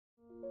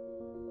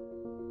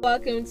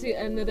Welcome to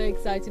another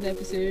exciting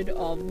episode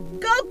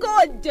of Go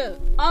Good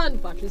on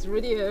Batteries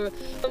Radio.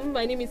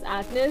 My name is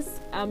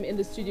Agnes. I'm in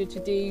the studio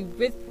today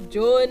with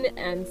Joan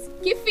and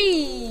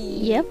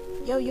Skiffy. Yep.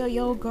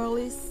 Yo,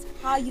 girlies.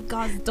 How you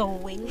guys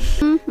doing?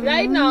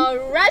 Right now,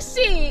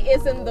 Rashi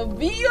is in the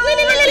video.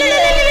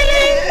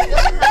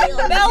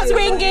 Bells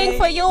ringing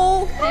for you.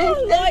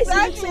 Oh,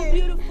 exactly. You look so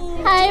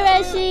beautiful.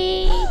 Hi,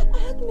 Rashi.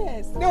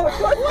 Agnes. No,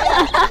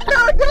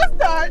 don't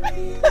start.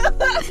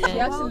 She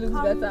actually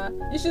looks better.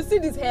 You should see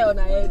this hair on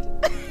her head.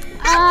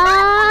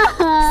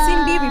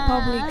 Simbi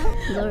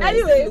Republic.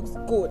 Anyway, Looks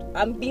good.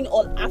 I'm being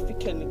all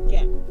African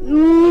again.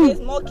 He's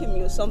mocking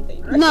me or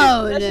something.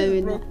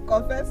 No.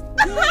 Confess.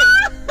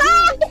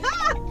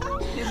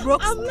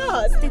 Broke I'm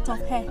not. state of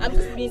hair. I'm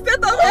just being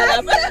State of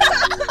hair.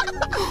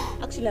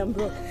 Actually, I'm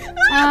broke.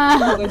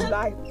 I'm going to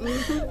lie.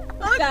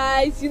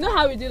 Guys, you know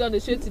how we do it on the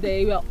show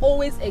today. We are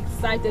always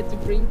excited to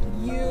bring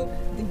you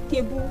the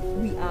cable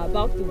we are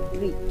about to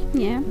break.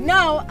 Yeah.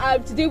 Now,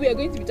 today we are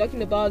going to be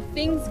talking about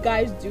things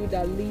guys do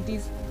that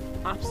ladies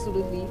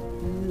absolutely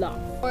love,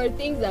 or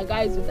things that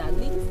guys do that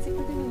ladies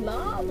secretly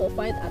love or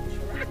find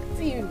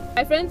attractive.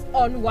 My friends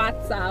on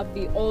WhatsApp,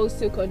 they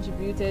also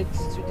contributed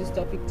to this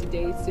topic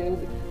today, so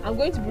I'm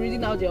going to be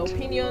reading out their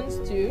opinions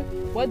to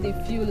what they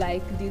feel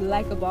like they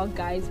like about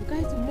guys, what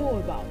guys know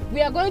about.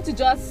 We are going to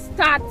just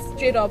start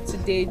straight up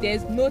today.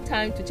 There's no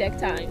time to check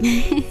time.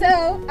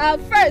 So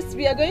first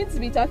we are going to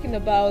be talking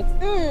about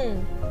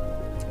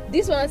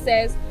this one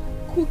says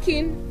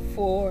cooking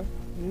for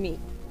me.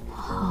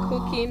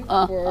 Cooking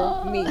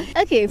for me.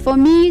 Okay, for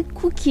me,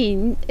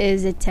 cooking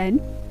is a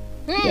 10.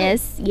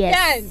 Yes.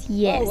 10.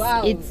 Yes. Oh,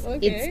 wow.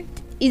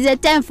 It's a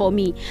 10 for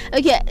me.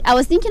 Okay, I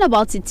was thinking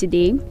about it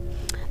today.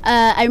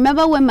 I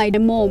remember when my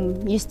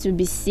mom used to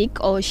be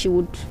sick, or she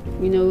would,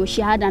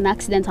 she had an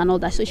accident and all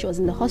that, so she was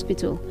in the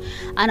hospital,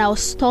 and I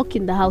was stuck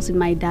in the house with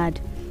my dad,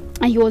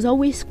 and he was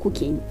always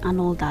cooking and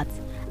all that.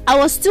 I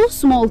was still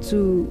small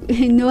to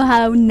know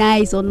how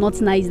nice or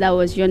not nice that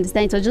was, you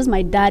understand? It was just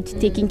my dad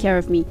taking care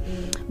of me.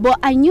 But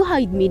I knew how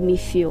it made me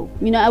feel.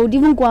 I would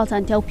even go out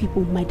and tell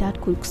people my dad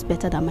cooks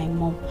better than my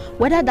mom.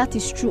 Whether that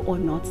is true or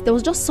not, there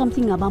was just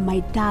something about my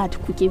dad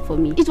cooking for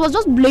me. It was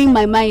just blowing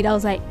my mind. I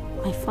was like,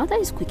 my father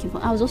is cooking for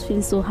me. I was just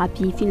feeling so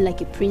happy, feeling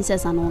like a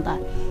princess and all that.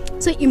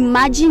 So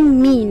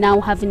imagine me now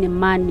having a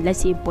man,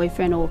 let's say a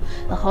boyfriend or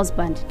a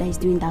husband, that is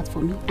doing that for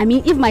me. I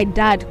mean, if my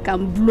dad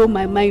can blow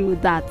my mind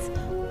with that,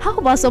 how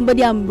about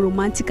somebody I'm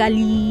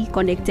romantically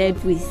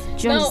connected with?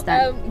 Do you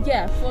understand?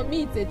 Yeah, for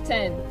me it's a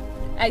 10.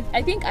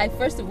 I think I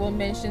first of all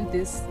mentioned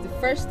this the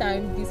first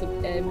time this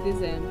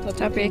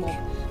topic came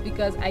up,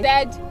 because I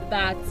said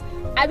that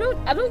I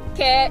don't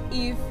care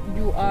if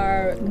you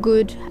are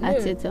good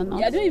at it or not.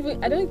 Yeah,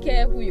 I don't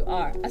care who you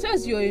are, as long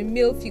as you're a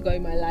male figure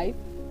in my life,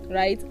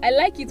 right? I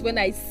like it when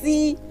I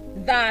see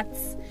that,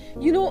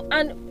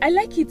 and I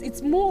like it.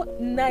 It's more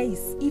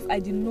nice if I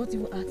did not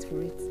even ask for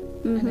it.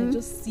 And I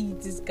just see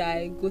this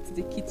guy go to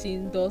the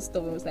kitchen, does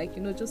stuff, and was like,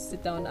 just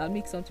sit down, I'll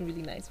make something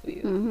really nice for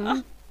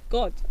you.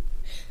 God.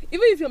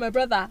 Even if you're my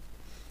brother,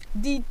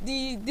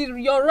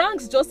 your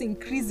ranks just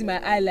increase in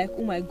my eye, like,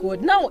 oh my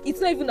God. Now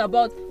it's not even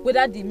about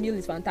whether the meal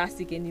is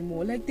fantastic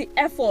anymore. Like the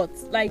effort,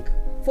 like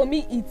for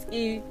me it's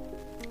a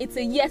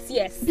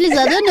yes. Please,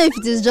 I don't know if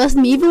it is just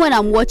me. Even when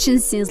I'm watching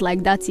scenes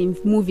like that in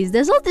movies,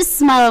 there's all this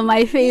smile on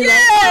my face.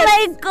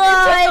 Yes! Like, oh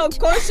my God! It's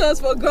subconscious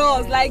for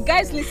girls. Like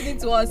guys listening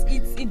to us,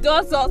 it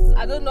does us.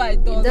 I don't know.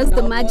 It does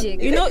the magic.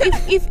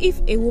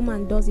 If a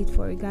woman does it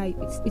for a guy,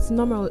 it's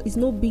normal. It's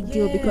no big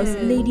deal, because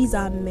ladies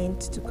are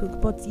meant to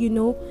cook. But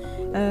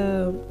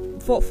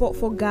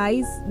for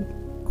guys,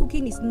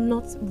 cooking is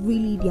not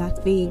really their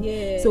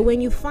thing. So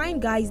when you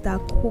find guys that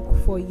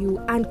cook for you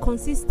and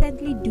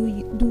consistently do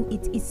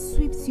it, it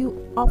sweeps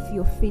you off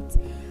your feet.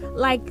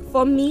 Like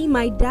for me,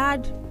 my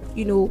dad,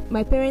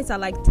 my parents are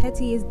like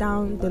 30 years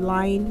down the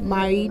line,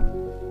 married.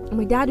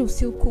 My dad will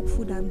still cook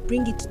food and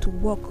bring it to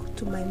work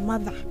to my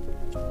mother.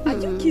 Are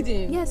you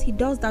kidding? Yes, he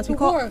does that.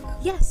 Work?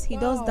 Yes, he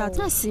does that.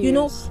 That's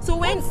serious. So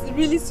when That's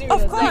really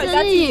serious. Of course. Like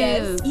 30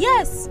 years.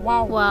 yes,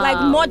 Wow.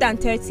 like more than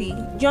 30.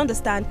 Do you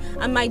understand?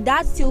 And my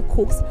dad still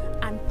cooks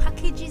and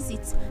packages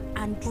it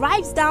and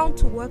drives down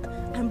to work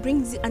and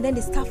brings it, and then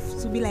the staff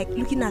to be like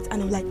looking at,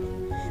 and I'm like,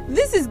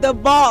 this is the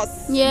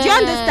boss. Yeah. Do you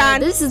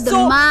understand? This is the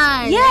So,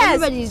 man. Yes.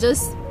 Everybody's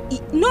just.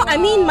 No, I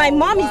mean my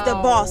mom is the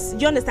boss. Do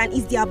you understand?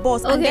 Is their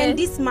boss, and Okay. then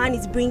this man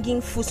is bringing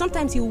food.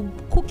 Sometimes he will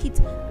cook it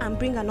and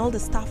bring and all the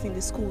staff in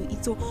the school.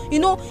 It's so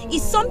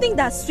it's something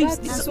that sweeps.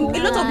 That's So so a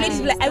lot of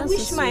ladies be like, I nice. wish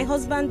That's so my sweet.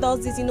 husband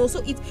does this.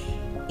 So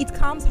it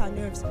calms her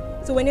nerves.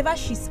 So whenever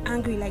she's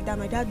angry like that,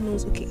 my dad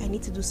knows, okay, I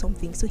need to do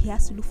something. So he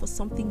has to look for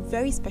something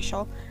very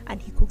special,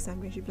 and he cooks and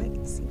brings. She'll be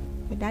like, see,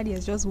 my daddy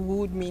has just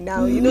wooed me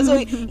now. So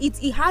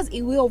it has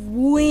a way of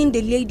wooing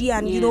the lady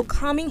and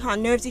calming her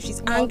nerves if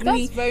she's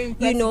angry. That's very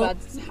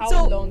impressive. At how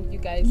So, long you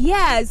guys?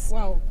 Yes.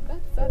 Wow,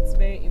 that's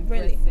very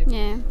impressive.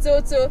 Yeah. So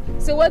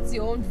what's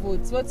your own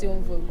vote?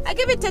 I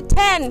give it a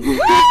 10.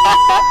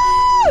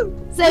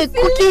 So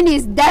cooking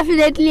is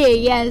definitely a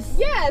yes.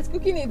 Yes,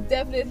 cooking is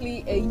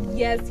definitely a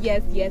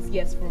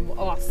yes from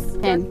us.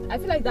 Ten. I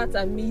feel like that's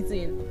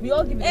amazing. We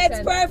all give it a It's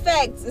 10.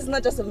 perfect. It's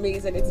not just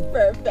amazing. It's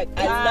perfect.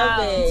 I love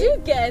Do it. you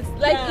get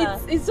like Yeah.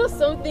 it's just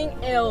something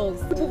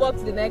else. Move up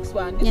to the next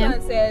one. This Yeah.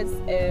 one says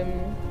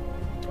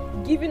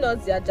giving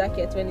us their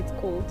jacket when it's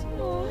cold.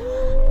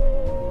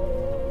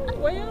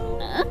 Well,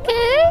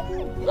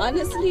 Okay.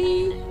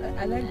 honestly,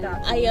 I like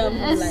that. I am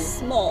Yes.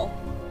 small.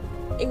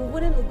 It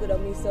wouldn't look good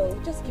on me, so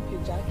just keep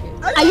your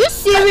jacket. Are you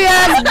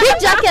serious? Big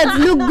jackets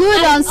look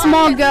good on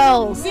small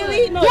girls.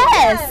 Really? No.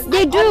 Yes,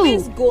 they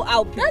Always do. go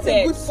out That's a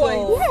prepared. good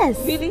point. So, Yes.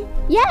 Really?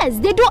 Yes,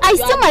 they do. I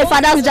steal my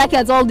father's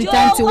jackets all the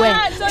time to wear.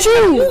 Joanne, so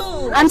True.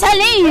 you. I'm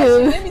telling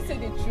you. Let me say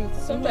the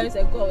truth. Sometimes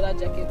I go out with that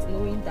jacket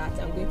knowing that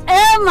I'm going to.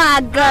 Oh my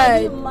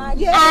God.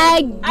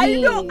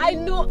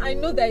 I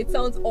know that it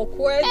sounds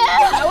awkward. But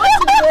I want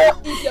to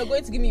know if you're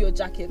going to give me your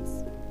jacket.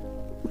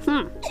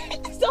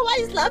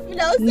 Somebody's laughing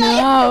outside.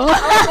 No.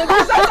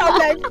 I'm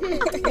like,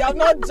 you have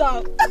not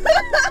jumped.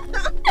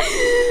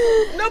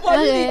 No, but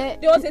really, Okay.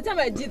 there was a time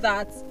I did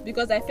that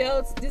because I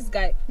felt this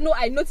guy. No,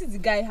 I noticed the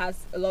guy has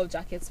a lot of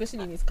jackets,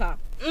 especially in his car.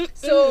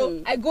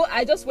 So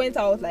I just went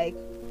out like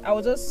I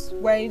was just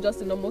wearing just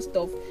the normal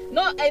stuff,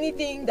 not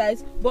anything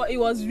but it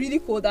was really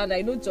cold that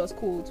night. Not just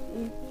cold,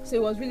 so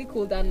it was really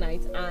cold that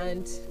night,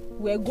 and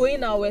we're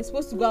going out. We're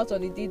supposed to go out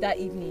on a date that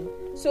evening,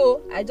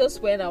 so I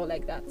just went out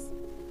like that,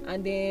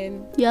 and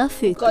then. Your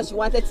faith. Because you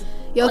wanted to.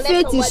 Your collect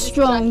faith is somebody's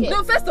strong. jacket.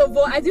 No, first of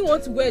all, I didn't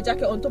want to wear a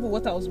jacket on top of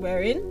what I was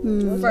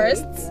wearing.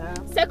 First, Yeah.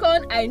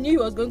 second, I knew he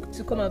was going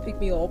to come and pick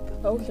me up.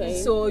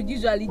 Okay. So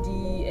usually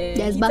the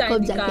There's heater backup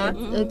in the car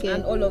jacket. Okay.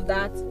 and all of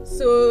that.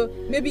 So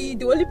maybe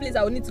the only place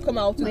I would need to come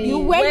out to When be you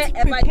went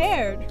wherever.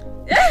 prepared.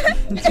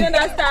 Do you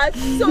understand?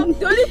 So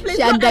the only place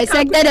She had I can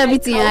dissected put,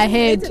 everything in I her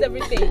head. calculated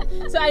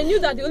everything. So I knew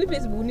that the only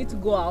place we would need to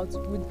go out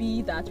would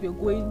be that we're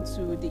going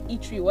to the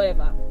eatery,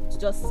 whatever, to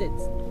just sit.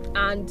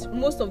 And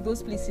most of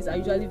those places are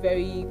usually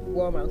very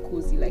warm and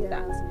cozy like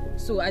that.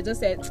 So I just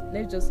said,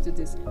 let's just do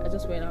this. I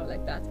just went out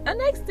like that. And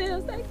next day I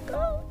was like,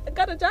 oh, I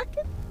got a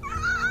jacket.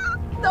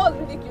 That was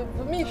really cute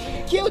for me. It's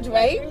really Cute,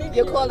 right?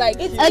 You call like.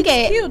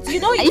 Okay. Cute, you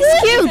know,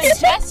 It's cute. It's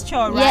a gesture,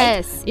 right?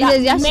 Yes, it's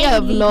a gesture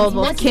of love,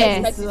 of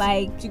care. It's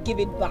like to give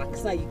it back,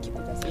 so you keep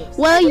it as yours.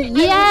 Well,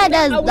 yeah, I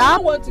there's would that.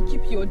 not want to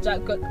keep your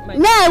jacket.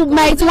 No, I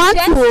might want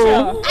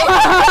to.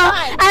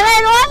 I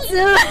might want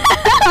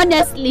to,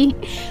 honestly.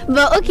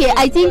 But okay,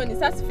 I think It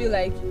starts to feel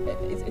like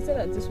it's said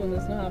that this one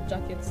does not have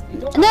jackets. You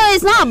don't no,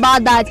 it's not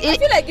about that. I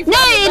feel like if No, you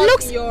have it that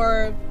looks. in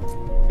your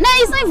No,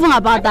 it's not even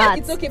about I feel that. like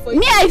it's okay for you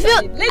Me, to I turn feel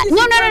it. Ladies,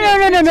 no. you turn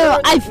it, No.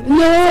 you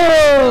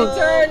No.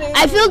 turn it.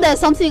 I feel there's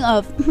something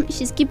of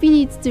she's keeping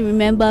it to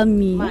remember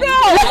me. No,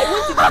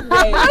 I want to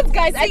wear it.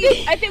 Guys,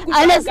 I think we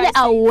should have Honestly, guys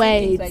I'll saying wear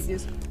things it. like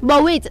this.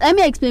 But wait, let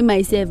me explain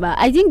myself.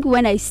 I think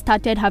when I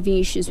started having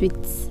issues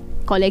with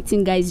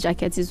collecting guys'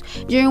 jackets is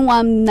during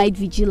one night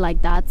vigil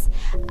like that,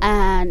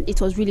 and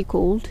it was really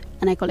cold,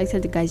 and I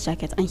collected the guy's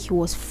jacket, and he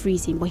was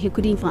freezing, but he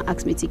couldn't even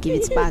ask me to give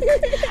it back.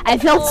 I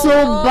felt so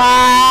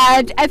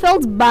bad. I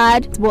felt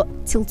bad, but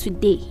till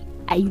today,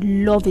 I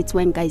love it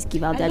when guys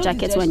give out I their love the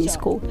jackets when it's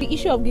gesture. cold. the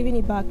issue of giving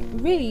it back.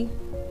 Really,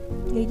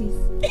 ladies,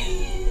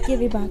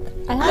 give it back.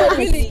 I had an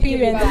Really give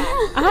it experience. back.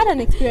 I had an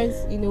experience,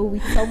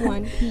 with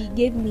someone. He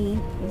gave me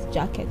his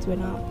jacket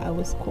when I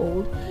was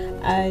cold,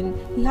 and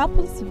he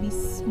happens to be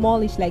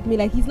smallish like me.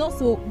 Like he's not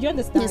so. Do you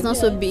understand? He's not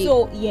so big.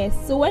 So yes.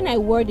 So when I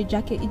wore the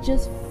jacket, it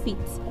just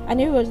fits,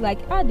 and everyone's like,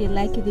 they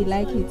like it. They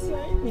like it.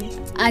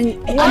 And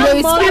One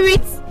your month,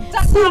 spirit.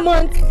 2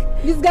 months,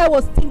 this guy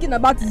was thinking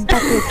about his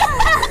jacket.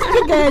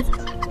 You guys,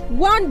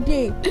 one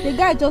day, the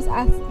guy just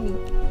asked me,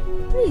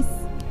 please,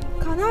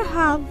 can I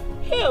have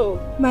Ew.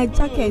 my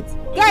jacket?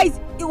 Guys,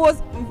 it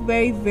was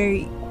very,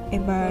 very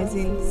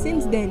embarrassing.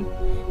 Since then,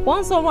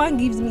 once someone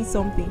gives me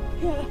something,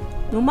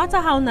 no matter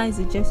how nice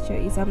the gesture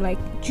is, I'm like,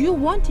 do you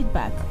want it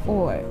back,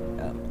 or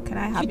can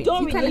I have You it?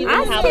 don't You can really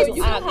ask have it. to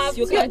You ask. have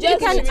You to. can You just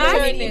can return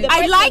ask it. it. The I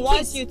person like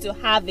wants it. you to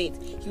have it.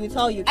 He will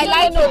tell you. I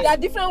like No, it. there are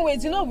different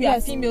ways. We are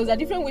Yes. females. There are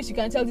different ways you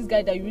can tell this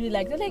guy that you really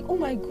like. They're like, oh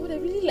my god, I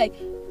really like.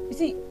 You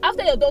see,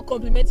 after your dog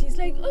compliments, he's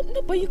like, oh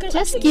no, but you can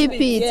Just actually keep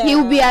give it. Yeah.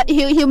 He'll be.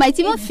 He might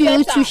even It's feel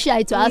better. too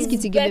shy to ask you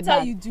It's to give it better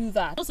back. you do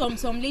that.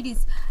 Some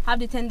ladies have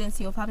the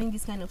tendency of having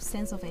this kind of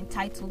sense of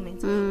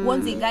entitlement.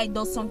 Once a guy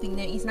does something,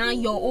 then it's now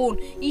your own.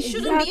 It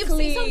shouldn't be.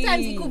 Exactly.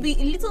 Sometimes it could be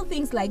little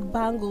things like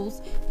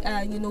bangles,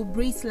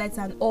 bracelets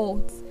and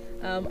all.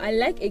 I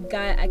like a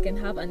guy I can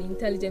have an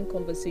intelligent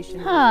conversation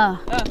with.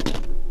 Ah,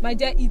 My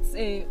dear, it's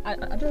a. I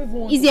don't even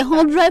want it's to a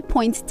start.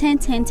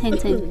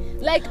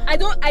 100.10. Like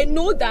I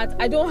know that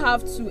I don't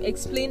have to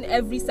explain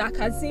every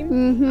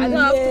sarcasm. I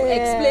don't have to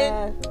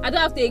explain I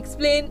don't have to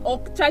explain or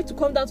try to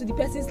come down to the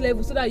person's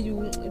level so that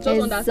you just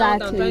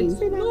understand what I'm trying to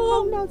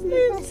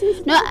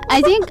say. No,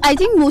 I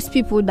think most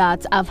people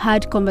that have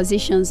had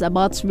conversations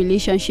about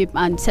relationship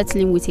and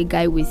settling with a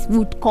guy with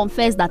would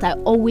confess that I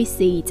always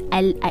say it.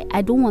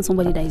 I don't want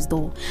somebody that is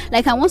dull.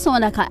 Like, I want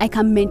someone that I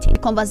can maintain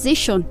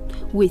conversation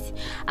with.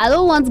 I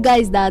don't want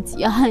guys that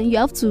you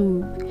have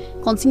to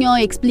continue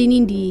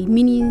explaining the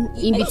meaning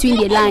in between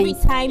the lines.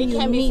 Every time It you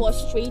can be meet,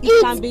 frustrating.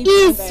 It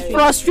is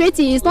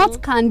frustrating. It's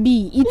not can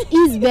be. It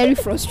is very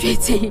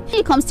frustrating. When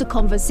it comes to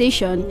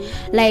conversation,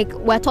 like,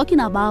 we're talking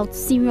about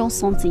serious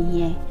something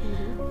here,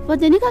 but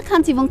the nigga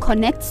can't even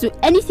connect to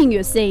anything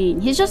you're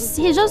saying. He's just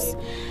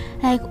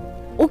like,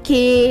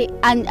 okay,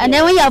 and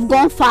then when you have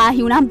gone far,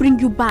 he will not bring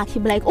you back.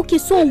 He'll be like, okay,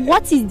 so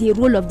what is the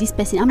role of this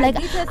person? I'm like,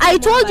 I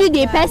told you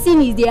the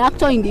person is the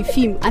actor in the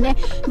film. And then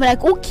he'll be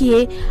like,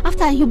 okay.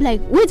 After he'll be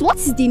like, wait, what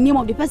is the name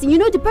of the person? You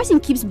know, the person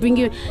keeps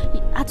bringing.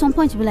 At some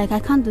point, he'll be like, I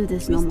can't do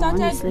this no more.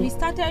 Honestly. We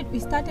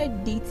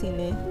started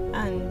dating,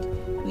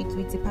 and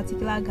with a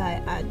particular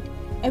guy, and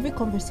every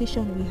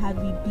conversation we had,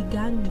 we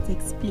began with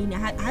explaining.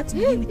 I had to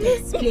begin with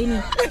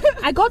explaining.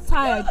 I got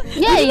tired.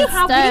 Yeah, we didn't it's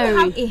have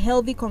tiring. a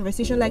healthy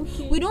conversation. Like,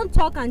 we don't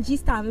talk and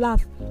gist and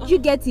laugh. You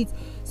get it?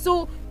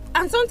 So,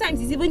 and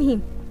sometimes it's even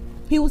him.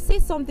 He will say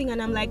something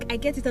and I'm like, I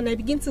get it, and I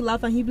begin to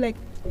laugh, and he'll be like,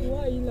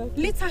 Why are you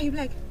laughing? later he'll be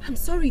like, I'm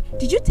sorry,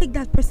 did you take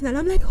that person? And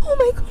I'm like, oh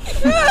my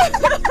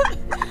god.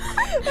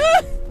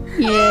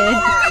 Yeah.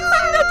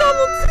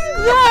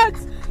 That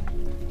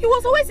he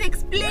was always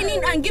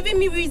explaining and giving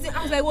me reason.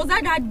 I was like, was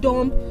I that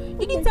dumb?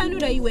 Didn't I know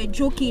that you were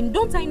joking?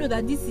 Don't I know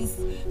that this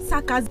is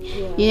sarcasm?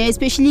 Yeah,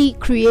 especially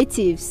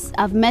creatives.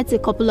 I've met a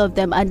couple of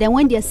them, and then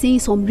when they're saying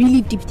some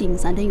really deep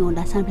things, and then you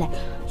understand, like,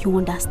 you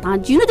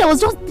understand. You know, there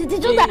was just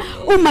like,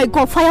 oh my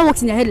god,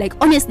 fireworks in their head. Like,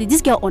 honestly,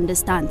 this girl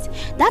understands.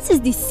 That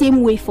is the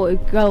same way for a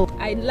girl.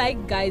 I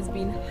like guys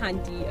being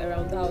handy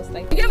around the house.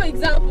 Like, give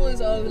examples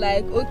of,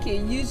 like, okay,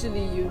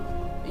 usually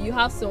you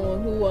have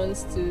someone who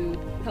wants to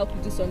help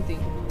you do something.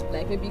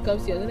 Like, maybe it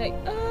comes to you and they're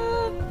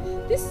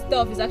like, this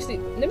stuff is actually,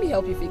 let me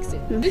help you fix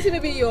it. This is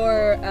maybe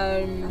your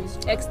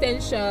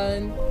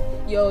extension,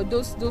 your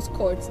those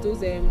cords,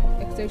 those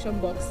extension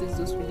boxes,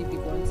 those really big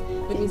ones.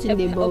 Maybe it's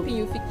helping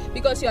you fix,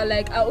 because you're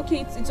like,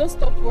 okay, it just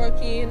stopped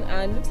working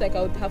and looks like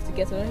I would have to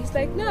get another. He's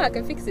like, no, I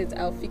can fix it.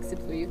 I'll fix it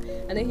for you.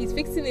 And then he's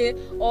fixing it,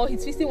 or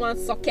he's fixing one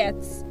socket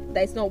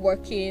that is not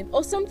working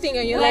or something,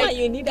 and you're like,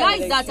 you need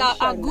Guys that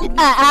are good.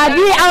 I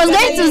agree. I was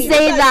going to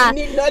say that.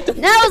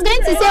 No, I was going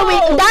to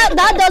say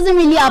that doesn't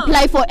really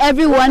apply for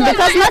everyone,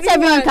 because not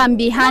everyone can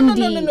be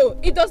handy. No.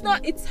 It does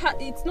not.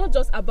 It's not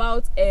just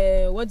about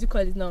what do you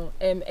call it now?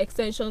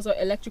 Extensions or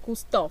electrical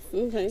stuff.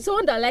 Okay.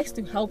 Someone that likes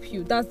to help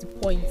you. That's the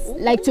point.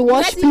 Like to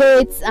wash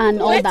plates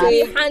and all Let that.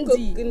 it be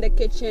handy. Cook in the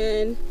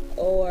kitchen,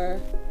 or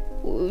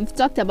We've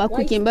talked about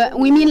cooking, but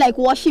we mean like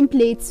washing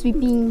plates,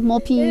 sweeping,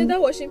 mopping.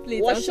 That washing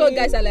plates. I'm sure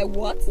guys are like,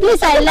 what?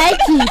 Please, I like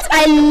it.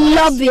 I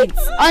love it.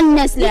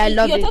 Honestly, I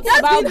love You're it. talking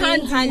about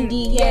being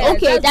handy. Yeah.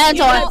 Okay, that's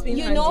all.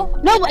 You know.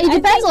 No, but it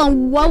depends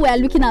on what we are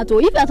looking at. Or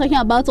if you are talking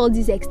about all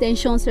these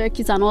extension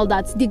circuits and all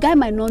that, the guy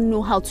might not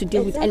know how to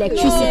deal with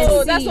electricity.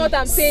 No, that's what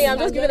I'm saying. I'm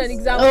just giving an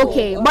example.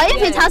 Okay, but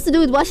if it has to do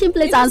with washing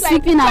plates It's and like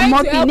sweeping and trying to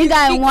mopping, help you nigga,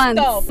 I fix want.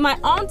 stuff. My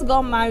aunt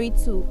got married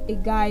to a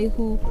guy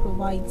who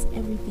provides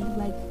everything.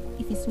 Like,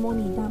 if it's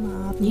money, that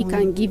man have He money.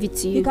 can give it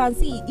to You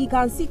you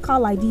can see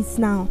car like this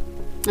now.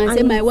 and say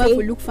and my you wife say-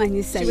 will look fine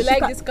inside. She will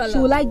like this color. She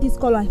will like this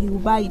color. He will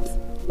buy it.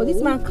 But this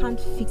man can't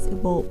fix a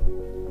bulb.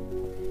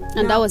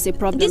 And that was a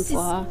problem this for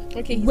is- her.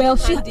 Okay. he's Well,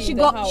 handy she in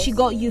the got house. she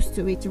got used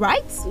to it,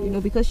 right? You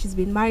know, because she's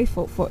been married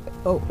for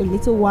a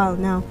little while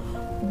now.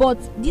 But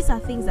these are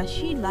things that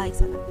she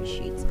likes and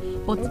appreciates.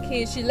 But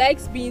Okay, she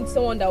likes being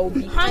someone that will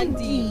be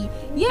handy.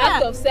 handy,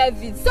 Act yeah. of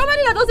service.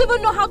 Somebody that doesn't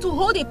even know how to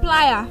hold a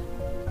plier.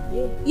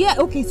 Yeah,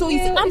 okay, so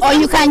Yeah. Or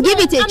you can give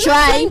it a I'm not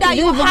try. saying that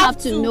You don't even have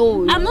to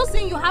know. I'm not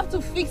saying you have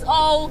to fix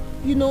all,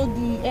 you know,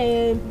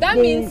 That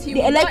means he the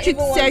will not electric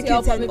even want to help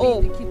circuits her and maybe all.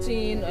 in the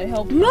kitchen or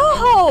help. No.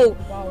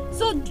 Wow.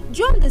 So do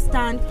you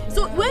understand?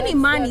 So when a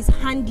man is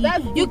handy,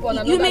 that's you deep on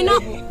you another may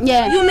not level.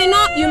 Yeah.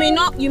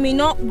 you may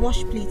not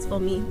wash plates for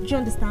me. Do you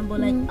understand? But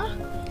like,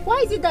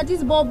 why is it that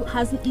this bulb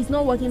is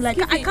not working? Like,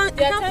 Excuse I me, can't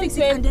there are fix times it,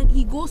 when- and then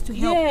he goes to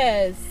help.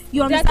 Yes. You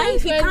There are understand? times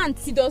If he when can't.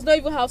 he does not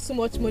even have so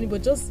much money,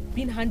 but just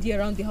being handy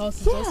around the house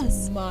is Yes.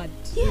 just mad.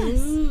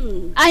 Yes.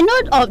 I know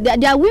of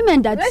there are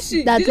women that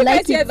Did that you guys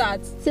like hear it.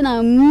 that? Say now,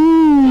 I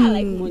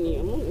like money.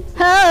 I'm not-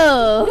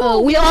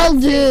 Oh, we all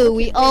do.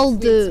 We all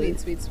do.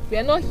 Wait. We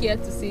are not here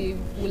to say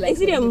who likes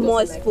Is it a money, who doesn't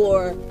must like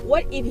for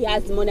what if he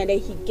has the money and then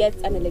he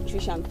gets an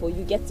electrician for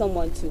you, get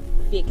someone to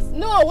fix?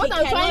 No, what He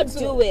I'm trying cannot to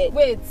do it.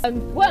 Wait,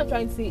 what I'm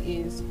trying to say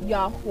is you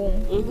are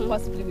home,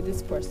 possibly with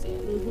this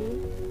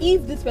person.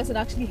 If this person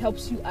actually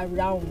helps you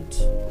around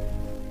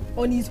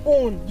on his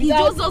own, He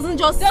just doesn't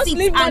just sit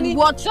leave money, and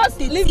watch just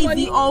the leave TV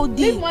money, all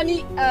day. Leave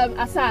money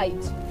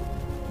aside.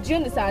 Do you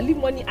understand? Leave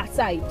money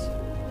aside.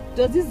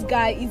 Does this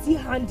guy, is he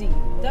handy?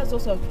 That's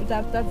also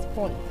that's the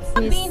point.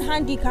 Being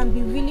handy can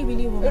be really,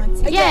 really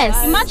romantic.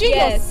 Yes. Imagine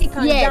Yes. you're sick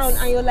and Yes.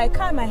 down and you're like,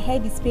 my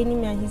head is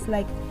paining me, and he's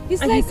like,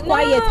 He's and like, he's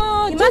quiet.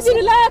 No, just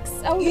relax.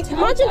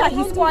 Imagine that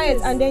he's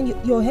quiet and then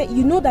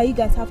you know that you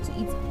guys have to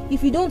eat.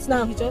 If you don't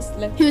now, He just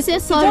left. He will say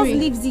sorry. just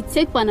leaves it.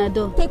 Take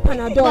Panadol. Take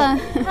Panadol.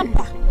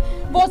 Abba.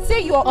 But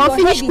say your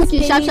finish head is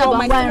cooking, paining sharp, or and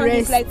my go and stomach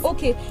is rest. like,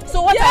 okay,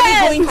 so what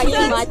are we going to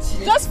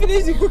eat? Just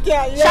finish the cooking.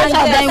 And Sharp,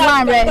 then go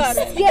and rest.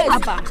 Yes,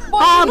 Abba.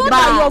 but you know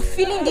that Abba. you're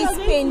feeling this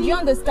pain. Do you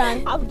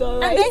understand? I've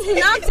done And then he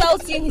now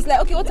tells you, he's like,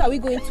 okay, what are we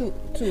going to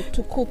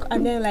cook?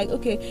 And then like,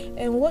 okay,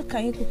 and what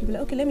can you cook? You'll be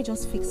like, okay, let me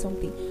just fix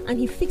something. And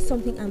he fixes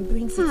something and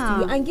brings it to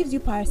you and gives you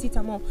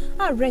paracetamol.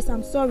 Rest,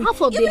 I'm sorry.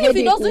 Half of the Even if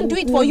he headache doesn't do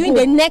will- it for you in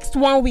will the next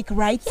 1 week,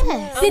 right?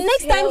 Yes. The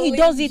next time he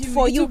does it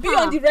for you, to be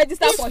on the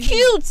register it's for him.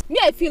 cute. Me,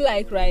 I feel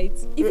like, right,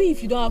 even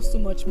if you don't have so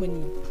much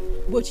money,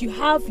 but you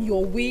have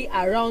your way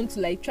around to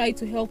like try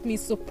to help me,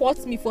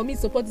 support me. For me,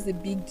 support is a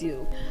big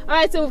deal. All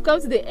right, so we've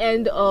come to the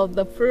end of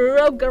the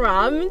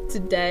program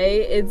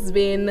today. It's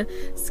been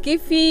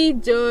Skiffy,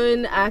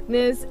 Joan,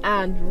 Agnes,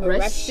 and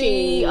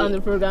Rashi on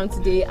the program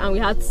today, and we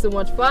had so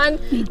much fun.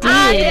 We did.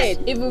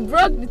 And if we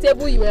broke the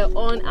table you were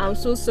on, I'm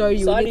so sorry.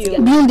 You will need to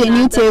get Build a new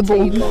another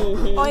table. Or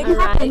a All right.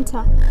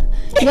 carpenter.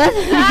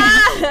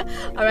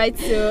 All right,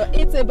 so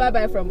it's a bye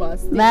bye from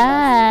us.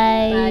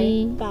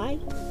 Bye. Bye.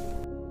 Bye.